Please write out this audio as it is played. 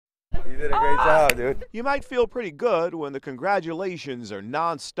You did a great job, dude. You might feel pretty good when the congratulations are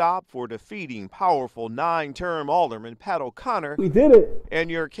nonstop for defeating powerful 9-term Alderman Pat O'Connor. We did it. And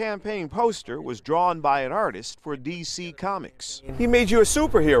your campaign poster was drawn by an artist for DC Comics. He made you a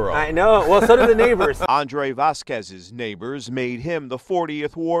superhero. I know. Well, so did the neighbors. Andre Vasquez's neighbors made him the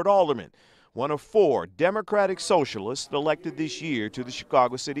 40th Ward Alderman, one of 4 Democratic Socialists elected this year to the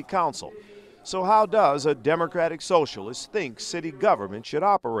Chicago City Council. So how does a Democratic Socialist think city government should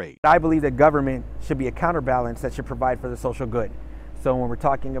operate? I believe that government should be a counterbalance that should provide for the social good. So when we're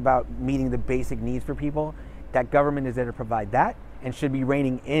talking about meeting the basic needs for people, that government is there to provide that and should be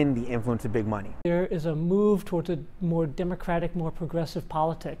reining in the influence of big money. There is a move towards a more democratic, more progressive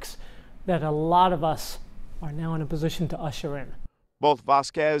politics that a lot of us are now in a position to usher in. Both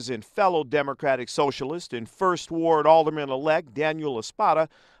Vasquez and fellow Democratic Socialist and 1st Ward Alderman-elect Daniel Espada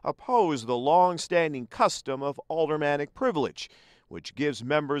oppose the long-standing custom of aldermanic privilege, which gives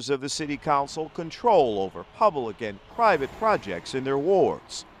members of the City Council control over public and private projects in their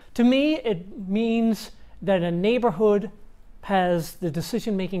wards. To me, it means that a neighborhood has the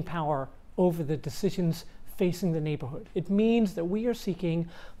decision-making power over the decisions facing the neighborhood. It means that we are seeking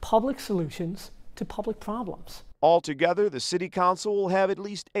public solutions to public problems. Altogether, the City Council will have at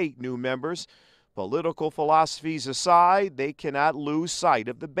least 8 new members. Political philosophies aside, they cannot lose sight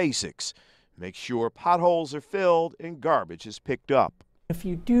of the basics. Make sure potholes are filled and garbage is picked up. If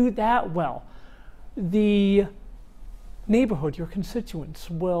you do that well, the neighborhood, your constituents,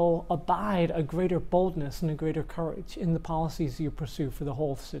 will abide a greater boldness and a greater courage in the policies you pursue for the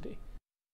whole city.